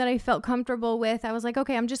one that I felt comfortable with, I was like,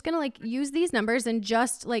 okay, I'm just gonna like use these numbers and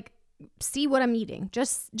just like see what I'm eating.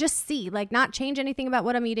 Just see, like not change anything about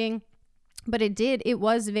what I'm eating. But it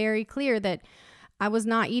was very clear that I was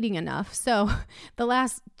not eating enough. So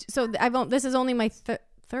this is only my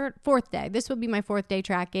fourth day. This will be my fourth day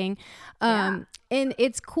tracking. And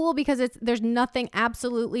it's cool because there's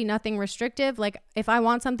absolutely nothing restrictive. Like if I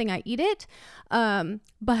want something, I eat it.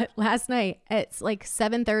 But last night it's like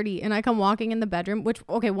 7:30 and I come walking in the bedroom,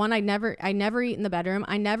 I never eat in the bedroom.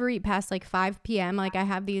 I never eat past like 5 p.m. Like I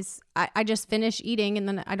have I just finish eating and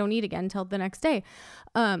then I don't eat again until the next day.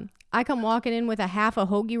 I come walking in with a half a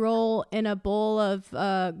hoagie roll and a bowl of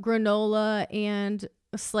granola and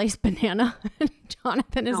a sliced banana.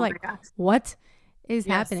 Jonathan is what is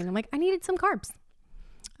happening? I'm like, I needed some carbs.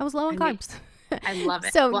 I was low on carbs. I love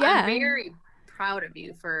it. So I'm very proud of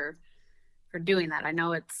you for doing that. I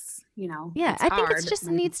know it's, it's I think hard. It's just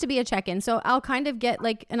needs to be a check-in. So I'll kind of get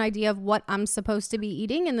like an idea of what I'm supposed to be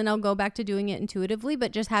eating, and then I'll go back to doing it intuitively,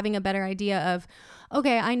 but just having a better idea of,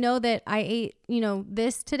 okay, I know that I ate,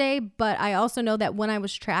 this today, but I also know that when I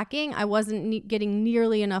was tracking, I wasn't getting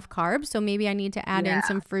nearly enough carbs. So maybe I need to add in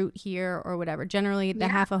some fruit here or whatever. Generally, the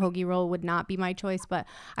half a hoagie roll would not be my choice, but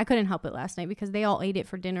I couldn't help it last night because they all ate it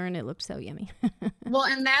for dinner and it looked so yummy. Well,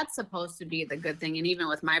 and that's supposed to be the good thing. And even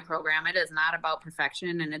with my program, it is not about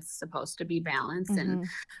perfection and it's supposed to be balanced. And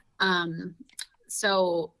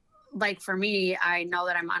so like for me, I know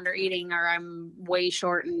that I'm under eating or I'm way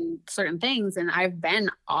short in certain things, and I've been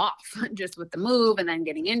off just with the move and then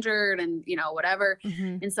getting injured and whatever.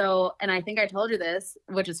 And so, and I think I told you this,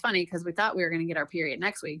 which is funny because we thought we were going to get our period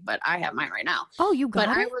next week, but I have mine right now. Oh, you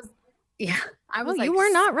got it? I was like, you were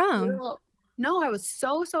not wrong. No, I was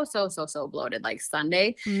so bloated like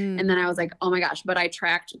Sunday. And then I was like, oh my gosh, but I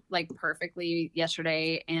tracked like perfectly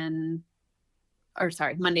yesterday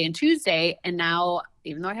Monday and Tuesday. And now,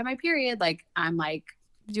 even though I have my period, like I'm like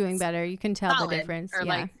doing better. You can tell the difference.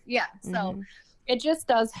 So it just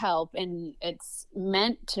does help, and it's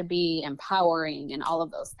meant to be empowering and all of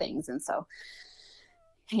those things. And so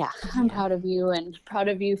I'm proud of you, and proud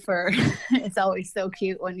of you for it's always so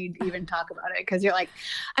cute when you even talk about it, because you're like,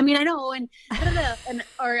 I mean, I know, and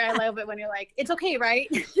or I love it when you're like, it's okay, right?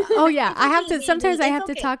 Oh yeah, I have to sometimes I have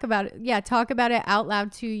to talk about it out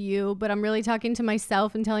loud to you, but I'm really talking to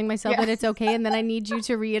myself and telling myself that it's okay, and then I need you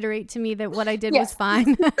to reiterate to me that what I did was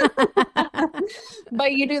fine.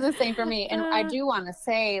 But you do the same for me. And I do want to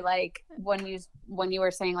say, like, when you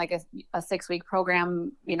were saying like a 6-week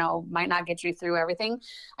program, might not get you through everything.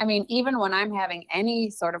 I mean, even when I'm having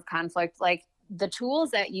any sort of conflict, like the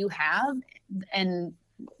tools that you have and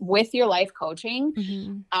with your life coaching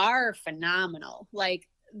Mm-hmm. are phenomenal. Like,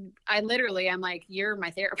 I'm like, you're my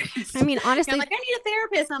therapist. I mean, honestly, I'm like, I need a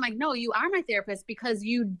therapist. And I'm like, no, you are my therapist because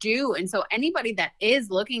you do. And so anybody that is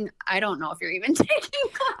looking, I don't know if you're even taking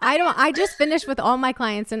clients. I just finished with all my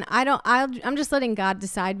clients, and I'm just letting God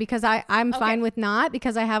decide, because I'm fine with not,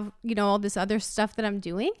 because I have, all this other stuff that I'm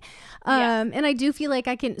doing. And I do feel like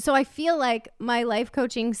I feel like my life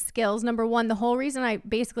coaching skills, number one, the whole reason I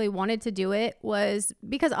basically wanted to do it was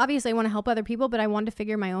because obviously I want to help other people, but I wanted to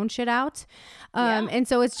figure my own shit out. And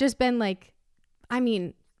so it's just been like, I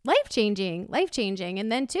mean, life changing.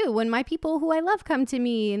 And then too, when my people who I love come to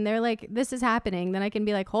me and they're like, this is happening, then I can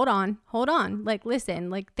be like, hold on. Like,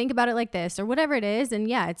 listen, like, think about it like this, or whatever it is. And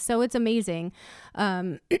yeah, it's amazing.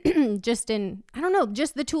 Just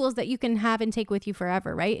the tools that you can have and take with you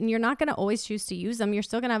forever. Right. And you're not going to always choose to use them. You're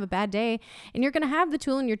still going to have a bad day, and you're going to have the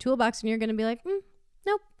tool in your toolbox, and you're going to be like,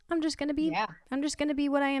 nope, I'm just going to be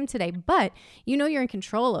what I am today. But you're in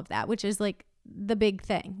control of that, which is like the big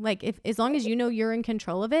thing. Like, as long as you're in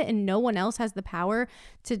control of it and no one else has the power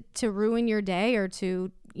to ruin your day or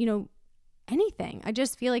to anything, I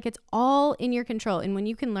just feel like it's all in your control. And when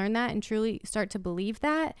you can learn that and truly start to believe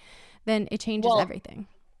that, then it changes everything.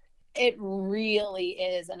 It really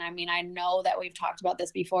is. And I mean, I know that we've talked about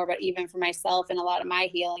this before, but even for myself and a lot of my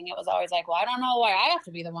healing, it was always like, well, I don't know why I have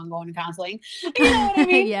to be the one going to counseling. You know what I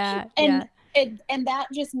mean? Yeah. And that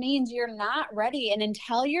just means you're not ready. And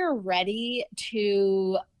until you're ready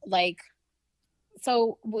to, like,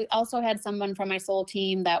 so we also had someone from my soul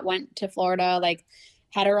team that went to Florida, like,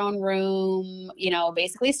 had her own room,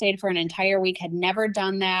 basically stayed for an entire week, had never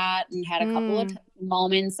done that, and had a couple of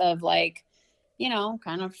moments of like,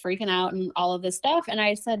 kind of freaking out and all of this stuff. And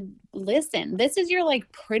I said, listen, this is your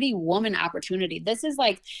like pretty woman opportunity. This is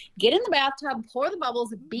like, get in the bathtub, pour the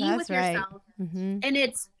bubbles, be with yourself. Mm-hmm. And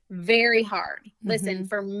it's very hard. Listen,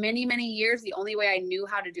 for many, many years, the only way I knew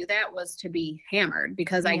how to do that was to be hammered,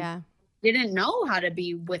 because I didn't know how to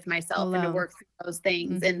be with myself and to work through those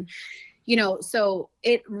things. And, so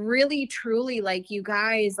it really, truly, like, you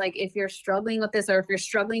guys, like, if you're struggling with this, or if you're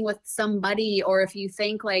struggling with somebody, or if you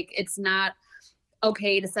think like it's not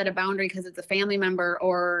okay to set a boundary because it's a family member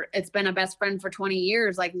or it's been a best friend for 20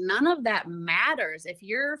 years, like, none of that matters. If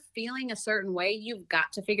you're feeling a certain way, you've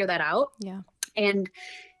got to figure that out. Yeah. And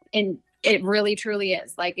it really, truly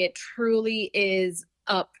is. Like, it truly is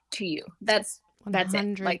up to you. That's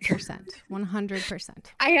 100%. it. Like 100%.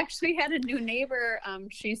 I actually had a new neighbor.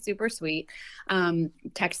 She's super sweet.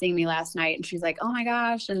 Texting me last night, and she's like, oh my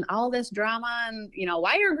gosh, and all this drama, and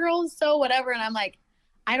why are girls so whatever? And I'm like,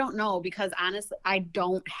 I don't know, because honestly, I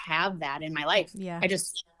don't have that in my life. Yeah. I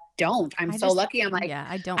just don't. I'm so lucky. I'm like,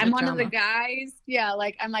 I don't. I'm one of the guys. Yeah.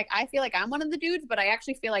 Like, I'm like, I feel like I'm one of the dudes, but I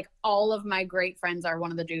actually feel like all of my great friends are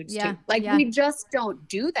one of the dudes too. Like, we just don't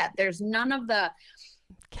do that. There's none of the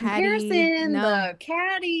comparison, the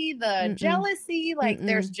catty, the jealousy. Like,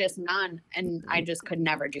 there's just none. And I just could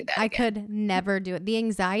never do that. I could never do it. The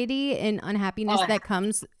anxiety and unhappiness that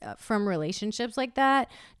comes from relationships like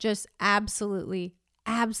that, just absolutely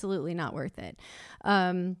not worth it.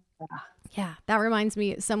 Yeah, that reminds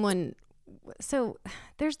me, so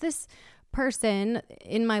there's this person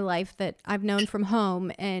in my life that I've known from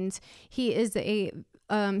home, and he is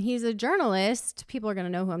he's a journalist. People are going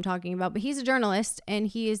to know who I'm talking about, but he's a journalist, and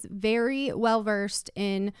he is very well versed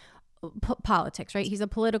in politics, right? He's a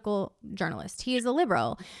political journalist. He is a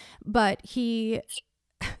liberal, but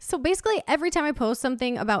so basically every time I post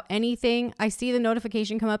something about anything, I see the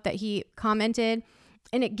notification come up that he commented,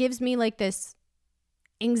 and it gives me like this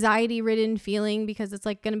anxiety-ridden feeling, because it's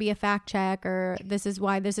like going to be a fact check, or this is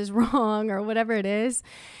why this is wrong, or whatever it is.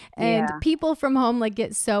 And people from home like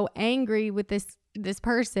get so angry with this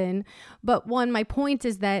person. But my point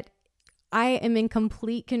is that I am in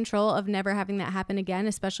complete control of never having that happen again,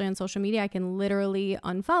 especially on social media. I can literally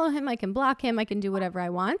unfollow him. I can block him. I can do whatever I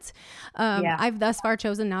want. I've thus far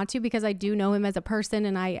chosen not to, because I do know him as a person,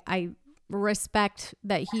 and I respect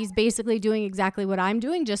that he's basically doing exactly what I'm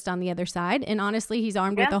doing, just on the other side. And honestly, he's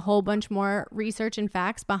armed with a whole bunch more research and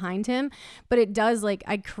facts behind him. But it does, like,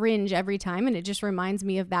 I cringe every time, and it just reminds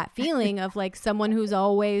me of that feeling of like someone who's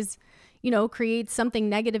always, creates something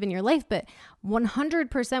negative in your life. But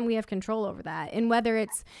 100% we have control over that. And whether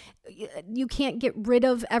it's, you can't get rid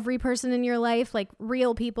of every person in your life, like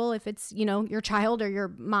real people, if it's, your child or your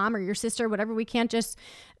mom or your sister, whatever, we can't just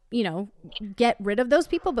get rid of those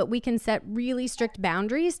people, but we can set really strict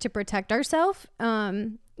boundaries to protect ourselves,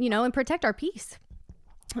 and protect our peace.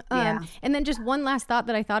 And then just one last thought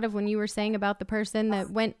that I thought of when you were saying about the person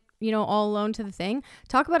that went, all alone to the thing.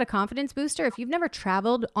 Talk about a confidence booster. If you've never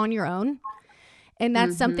traveled on your own, and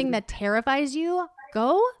that's something that terrifies you,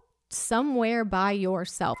 go somewhere by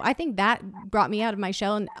yourself. I think that brought me out of my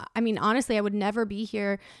shell. And I mean, honestly, I would never be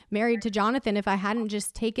here married to Jonathan if I hadn't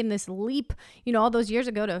just taken this leap, you know, all those years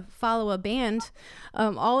ago to follow a band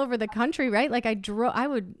all over the country, right? Like I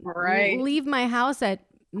would leave my house at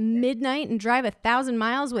midnight and drive 1,000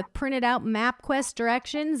 miles with printed out MapQuest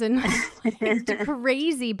directions, and it's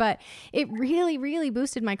crazy, but it really, really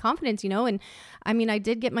boosted my confidence, you know? And I mean, I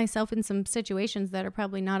did get myself in some situations that are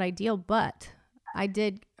probably not ideal, but I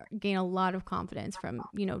did gain a lot of confidence from,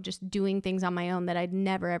 you know, just doing things on my own that I'd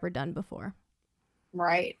never, ever done before.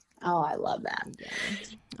 Right. Oh, I love that.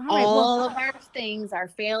 All right, all of our things, our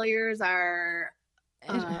failures, our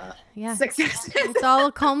successes. It's all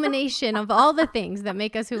a culmination of all the things that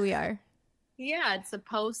make us who we are. Yeah, it's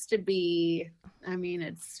supposed to be. I mean,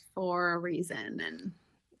 it's for a reason. And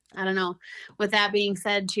I don't know. With that being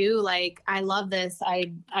said, too, like, I love this.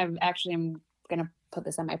 I'm going to put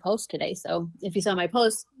this on my post today. So if you saw my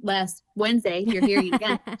post last Wednesday, you're hearing it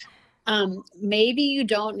again. Maybe you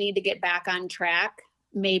don't need to get back on track.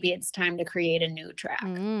 Maybe it's time to create a new track.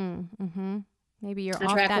 Mm-hmm. Maybe you're a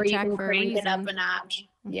off track that where track you can for a crank reason. it up a notch.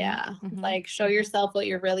 Mm-hmm. Yeah. Mm-hmm. Like, show yourself what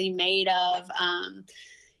you're really made of.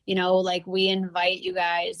 You know, like, we invite you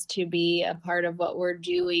guys to be a part of what we're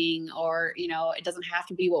doing, or, you know, it doesn't have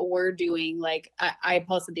to be what we're doing. Like I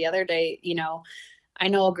posted the other day, you know, I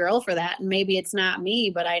know a girl for that, and maybe it's not me,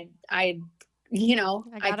 but I you know,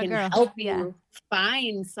 I can help you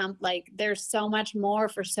find some, like, there's so much more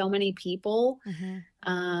for so many people.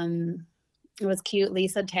 Mm-hmm. It was cute.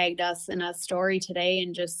 Lisa tagged us in a story today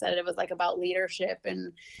and just said it was like about leadership,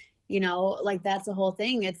 and, you know, like, that's the whole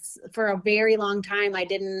thing. It's, for a very long time,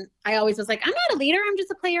 I always was like, I'm not a leader, I'm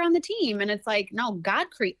just a player on the team. And it's like, no, God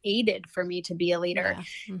created for me to be a leader.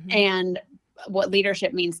 Yeah. Mm-hmm. And what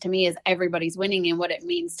leadership means to me is everybody's winning. And what it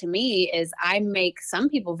means to me is I make some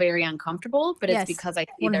people very uncomfortable, but it's because I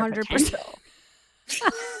see 100%. Their potential.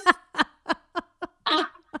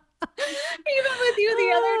 Even with you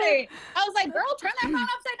the other day, I was like, girl, turn that phone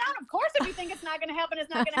upside down. Of course, if you think it's not going to happen,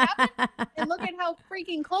 it's not going to happen. And look at how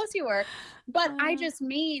freaking close you were. But I just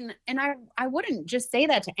mean, and I wouldn't just say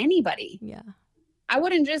that to anybody. Yeah. I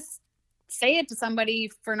wouldn't just say it to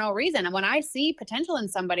somebody for no reason. And when I see potential in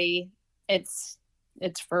somebody, it's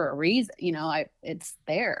for a reason, you know, it's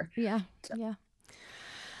there. Yeah. So. Yeah.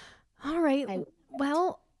 All right.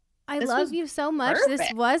 Well, I love you so much. Perfect.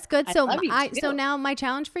 This was good. So so now my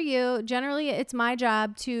challenge for you, generally it's my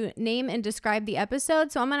job to name and describe the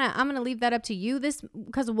episode. So I'm going to leave that up to you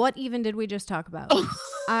because what even did we just talk about?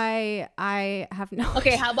 I have no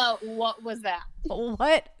Okay, how about what was that?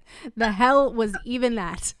 What the hell was even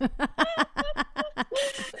that?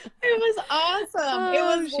 It was awesome. It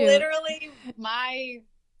was literally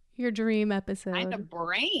your dream episode. Kind of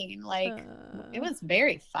brain. Like, it was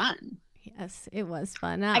very fun. Yes, it was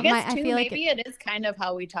fun. I guess too, maybe it is kind of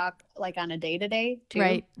how we talk, like, on a day-to-day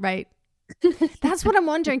too. Right. That's what I'm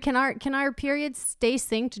wondering. Can our periods stay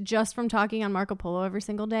synced just from talking on Marco Polo every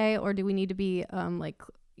single day, or do we need to be like,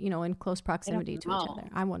 you know, in close proximity to each other?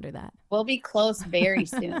 I wonder that. We'll be close very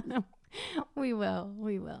soon. We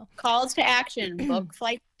will. Calls to action. Book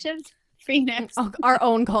flight to Phoenix. Our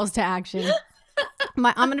own calls to action.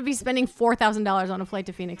 I'm going to be spending $4,000 on a flight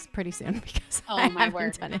to Phoenix pretty soon because I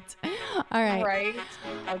haven't done it. All right. All right.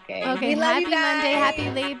 Okay. Okay. Happy Monday. Happy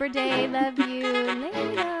Labor Day. Love you.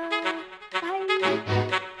 Later.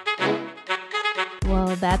 Bye.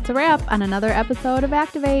 Well, that's a wrap on another episode of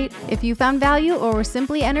Activate. If you found value or were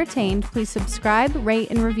simply entertained, please subscribe, rate,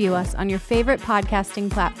 and review us on your favorite podcasting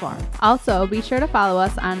platform. Also, be sure to follow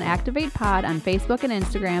us on Activate Pod on Facebook and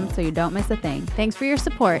Instagram so you don't miss a thing. Thanks for your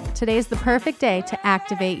support. Today is the perfect day to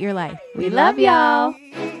activate your life. We love y'all.